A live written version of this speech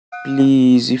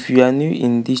Please, if you are new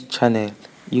in this channel,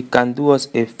 you can do us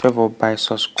a favor by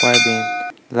subscribing,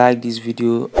 like this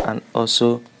video and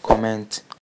also comment.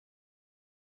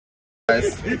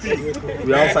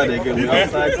 We're outside again. We're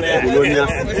outside Bologna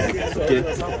City. Okay,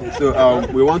 so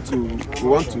we want to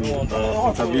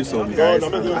interview some guys.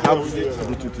 And I have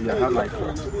Bluetooth here. I have like 2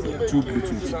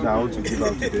 Bluetooth that I want to give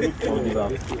out today.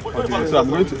 So I'm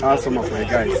going to ask some of my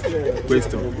guys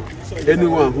questions.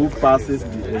 Anyone who passes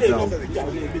the exam,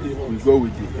 we go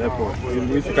with the airport.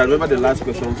 If you can remember the last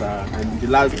questions and the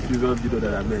last previous video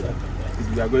that I made.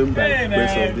 We are going by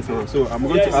questions this one. So I'm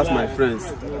going to ask my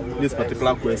friends these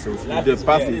particular questions. If they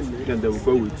pass it, then they will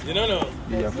go with the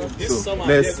airport. So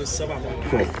let's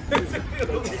go.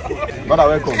 Brother,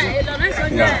 welcome.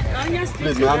 Yeah.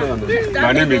 Please,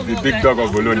 my name is the Big Dog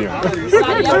of Bologna. I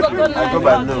go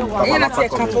by name.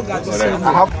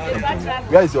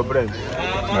 Where is your brain?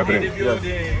 My brain? Yes.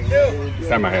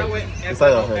 Inside my head. Inside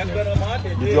your head.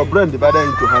 Is your brain divided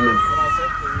into how many?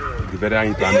 Divided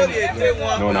into how many?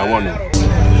 No, I want it.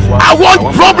 I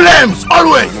want problems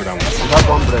always. You have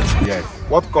one brain? Yes.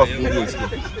 What course English?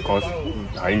 Course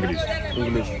English.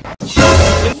 English.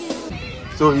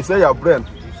 So you say your brain,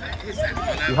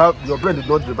 your brain is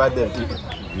not divided.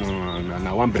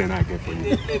 No, one brain I get for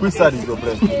you. Which side is your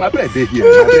brain? My brain is here.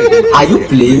 Are you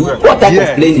playing? What type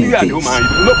of playing is this? You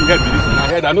not be head with this. My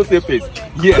head, I don't say face.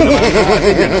 Yes.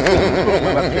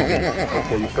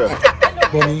 Okay, you fail.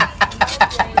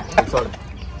 I'm sorry.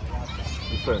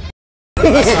 You fail. So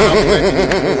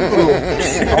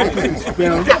I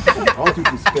want you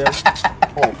to spell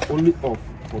off, only off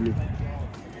for me.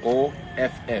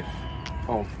 O-F-F.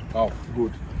 Off. Off.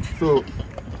 Good. So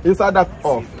inside that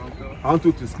off, I want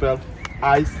you to spell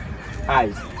ice,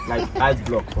 like ice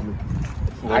block for me.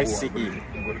 I-C-E.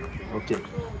 Okay,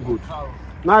 good.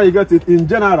 Now you get it in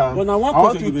general. But now I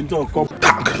want you to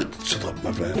Shut up,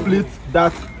 my friend. complete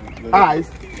that ice,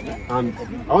 and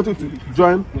I want you to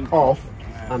join off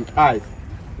and ice.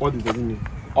 What does it mean?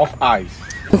 Off eyes.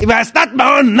 If I start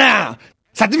my own now,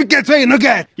 certificate where you no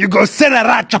get, you go send a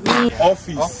rat chopper.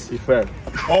 Office. He fell.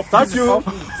 Office. Thank you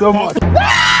so much.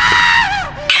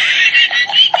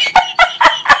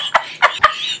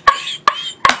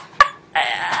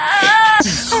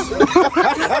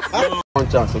 One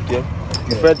chance, okay?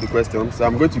 You failed the question, so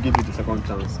I'm going to give you the second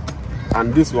chance.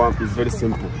 And this one is very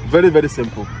simple. Very, very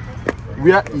simple.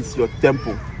 Where is your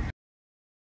temple?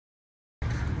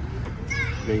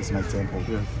 Where is my temple?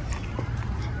 Yes.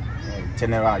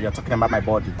 General, you're talking about my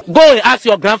body. Go and ask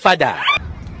your grandfather.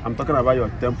 I'm talking about your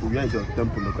temple. Where is your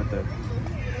temple located?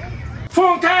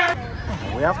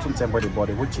 We have 2 temples in the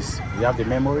body, which is, we have the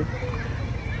memory.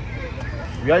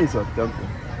 Where is your temple?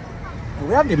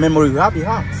 We have the memory, we have the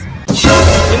heart.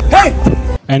 Hey!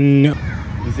 And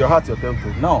Is your heart your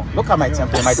temple? No, look at my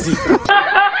temple, my teeth.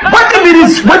 What be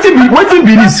this? What be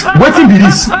this? What be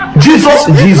this? Jesus.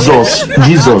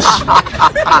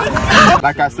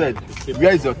 Like I said,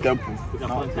 where is your temple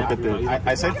located?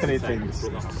 I said 3 things.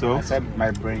 So? I said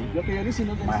my brain,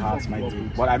 my heart, my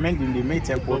teeth. But I meant in the main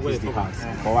temple is the heart.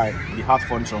 For why? The heart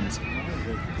functions.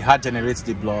 The heart generates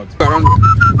the blood.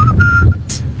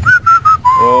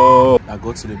 Oh. That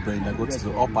go to the brain, that go to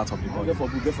the all parts of the body.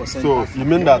 So you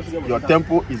mean that your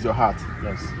temple is your heart?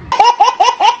 Yes.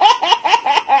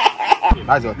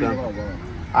 That's your temple.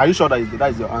 Are you sure that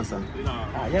is your answer?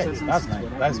 Yes,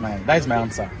 that's my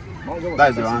answer. That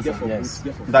is your answer. Yes.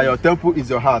 That your temple is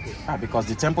your heart. Because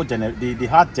the temple the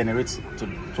heart generates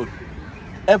to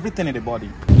everything in the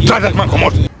body.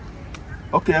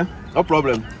 Okay, no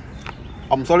problem.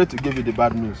 I'm sorry to give you the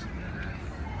bad news.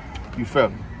 You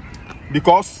failed.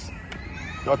 Because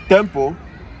your temple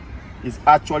is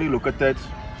actually located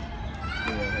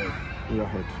in your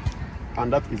head.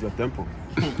 And that is your temple.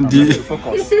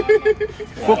 Focus.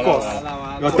 Focus.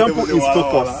 Your temple is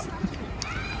focus.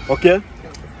 Okay?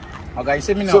 Okay, you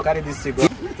see me now carry this cigar.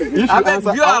 If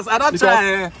you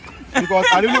answer, because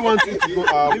I really want you to go.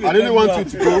 I really want you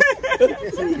to go.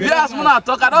 Yes, when I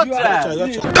talk, I don't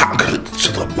try.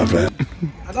 Shut up, my friend.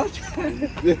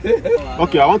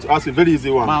 Okay, I want to ask you a very easy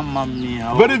one. Mamma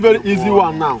mia. Very, very easy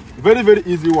one now. Very, very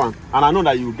easy one. And I know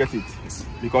that you will get it.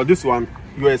 Because this one,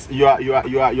 you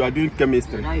are doing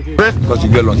chemistry. Because you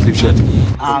get on sleep shirt.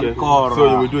 Okay. So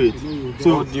you will do it.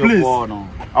 So please,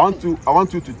 I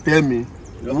want you to tell me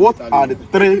what are the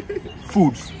 3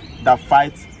 foods that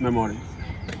fight memory.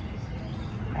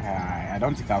 I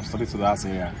don't think I've studied to that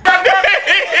area.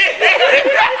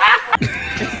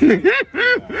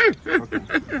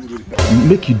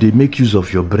 Make use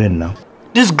of your brain now.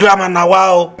 This grammar now,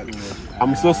 wow.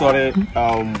 I'm so sorry.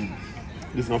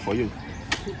 This is not for you.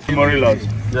 Memory loss.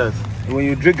 Yes. When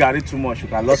you drink Gary too much, you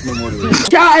can lose memory.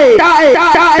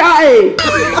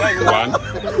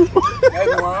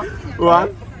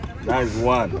 One. That is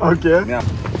one. Okay. Yeah.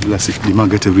 The man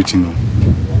get everything.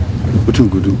 What you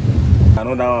go do? I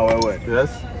know that one well. Yes.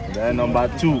 Then number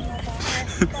 2.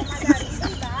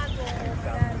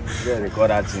 Yeah, they call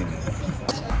that thing.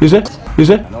 You say? I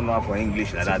don't know how for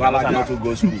English like that. Because I know to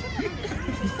go school.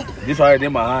 This one is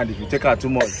in my hand. If you take out too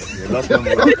much, you lost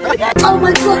memory. Oh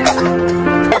my God.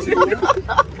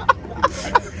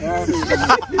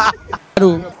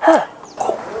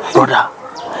 Brother,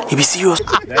 he be serious.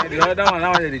 The other one,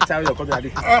 now they tell you to come to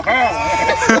this.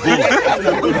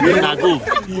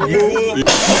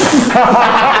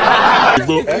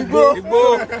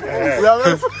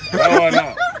 That one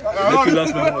now. Make you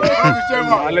lost memory.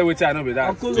 I'll let you tell you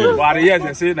that. But the years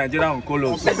they say Nigeria on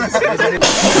colos.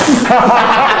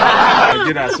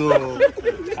 Nigeria, so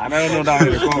I don't know that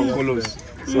they call on colos.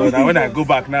 So now when I go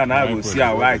back now I will see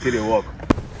how I take the work.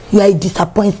 You are a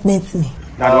disappointment to me.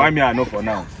 That's why me I know for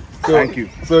now. So, thank you.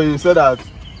 So you said that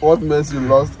what makes you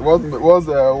lost? What the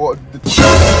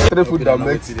 3 food that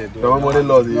makes the memory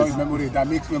lost is? Memory that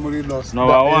makes memory lost.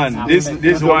 Number 1, this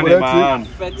one in my hand.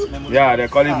 Yeah, they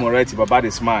call it Moretti, but bad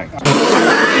is mine.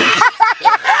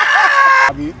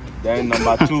 Then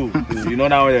number 2, you know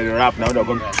now when they rap now they're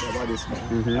going.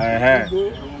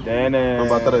 Then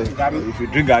number 3, if you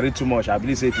drink Gary too much, I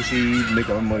believe say if you see make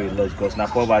a memory loss because now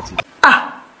poverty.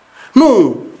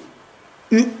 No.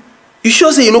 You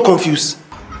sure say you no confused?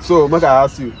 So make I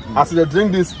ask you, as they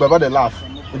drink this, Baba they laugh.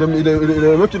 They make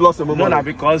you lost a memory. No,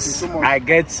 because I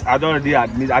don't already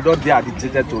admit, I don't dare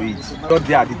addicted to it. Don't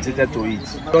dare addicted to it.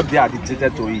 Don't dare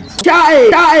addicted to it. I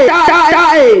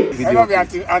love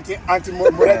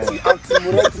anti-Moretti.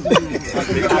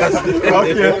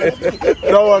 Okay.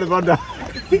 Don't worry about that.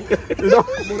 No,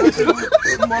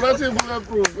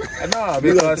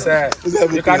 because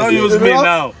you cannot use me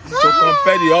now to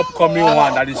compare the upcoming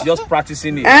one that is just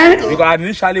practicing it. Because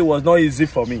initially it was not easy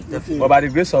for me, but by the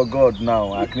grace of God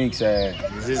now, I think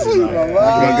this is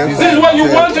what you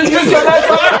want to use your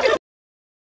life.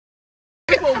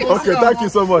 Okay, thank you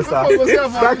so much, sir.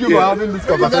 Thank you for having this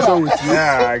conversation with you.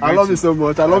 Yeah, I love you so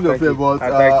much. I love your play, but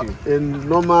thank you. in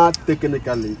normal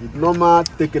technically.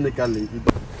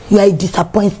 You are a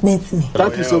disappointment to me.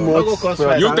 Thank you so much.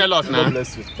 You tell us now. God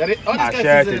bless you. Thank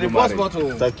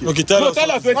you. Okay, tell us.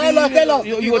 Tell us.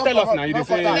 You will tell us now. You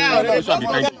say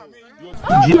thank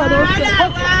you.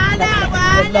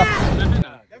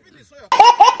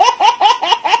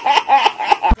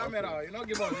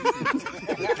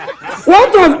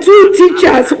 What of 2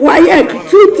 teachers? Why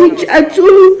 2 teachers?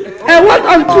 What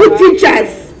of 2 teachers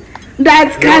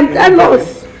that can tell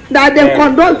us that they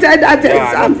conducted that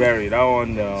exam? That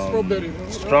one,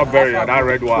 strawberry, that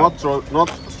red one. Not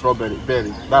strawberry,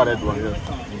 berry. That red one, yes.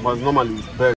 But normally it's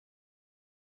berry.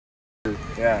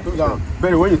 Yeah.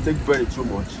 Berry, when you take berry too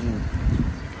much,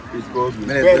 it goes with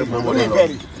berry.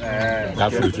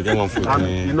 That fruit, you don't want fruit. And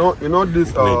you know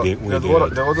this. There's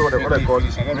what they call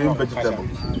green vegetable.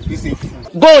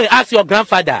 Go and ask your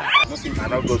grandfather. I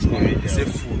don't go to school. It's a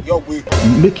food.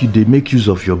 Make use use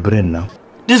of your brain now.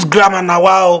 This grammar now,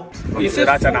 wow. You say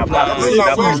that's an about.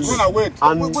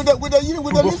 And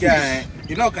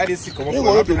you know, carry sick.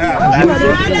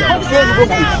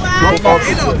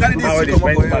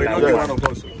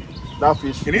 that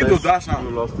fish. You need to dash now.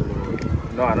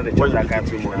 No, I know they chop that kind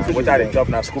too much. What are they chop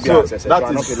now? Scooby ancestors.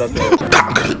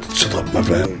 Shut up, my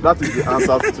friend. That is the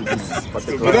answer to this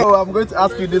particular. So I'm going to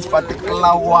ask you this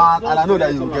particular one, and I know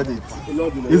that you will get it.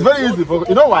 It's very easy.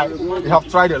 You know why? You have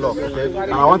tried a lot, okay?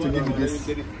 And I want to give you this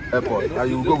airport, and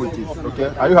you will go with it,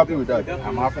 okay? Are you happy with that?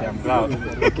 I'm happy. I'm glad.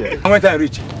 Okay. How many times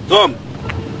reach? Come.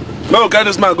 No, get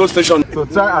this man go station. So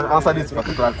try and answer this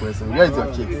particular question. Where is your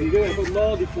chick?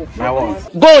 My one.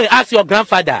 Go and ask your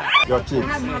grandfather. Your chick.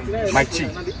 My chick.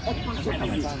 Is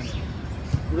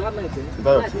that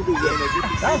your chick?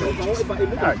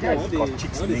 Yeah, it's called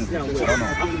chicks in English. I don't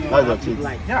know. That's your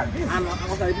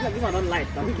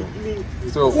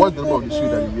chick. So what's the name of the shoe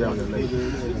that you wear on your leg?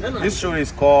 This shoe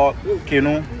is called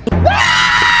Kenu.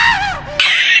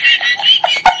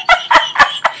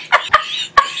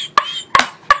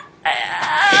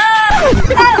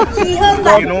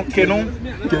 Kenu.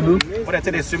 What I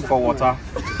say they swim for water.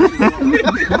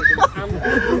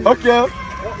 Okay.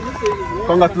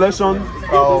 Congratulations,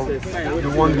 you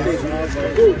won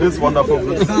this wonderful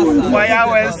video. Why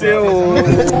I will say,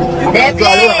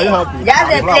 Are you happy?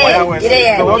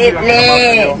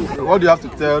 What do you have to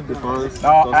tell the fans?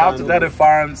 Now I have to tell the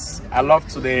fans I love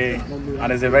today,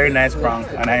 and it's a very nice prank,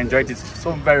 and I enjoyed it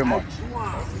so very much.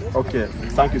 Okay,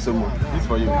 thank you so much. This is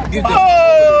for you.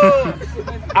 Oh,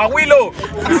 Awilo.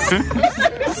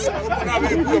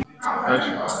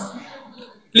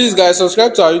 Please guys,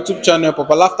 subscribe to our YouTube channel,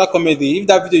 Papa Laughter Comedy. If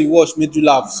that video you watched made you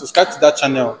laugh, subscribe to that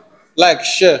channel. Like,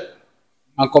 share,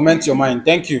 and comment your mind.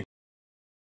 Thank you.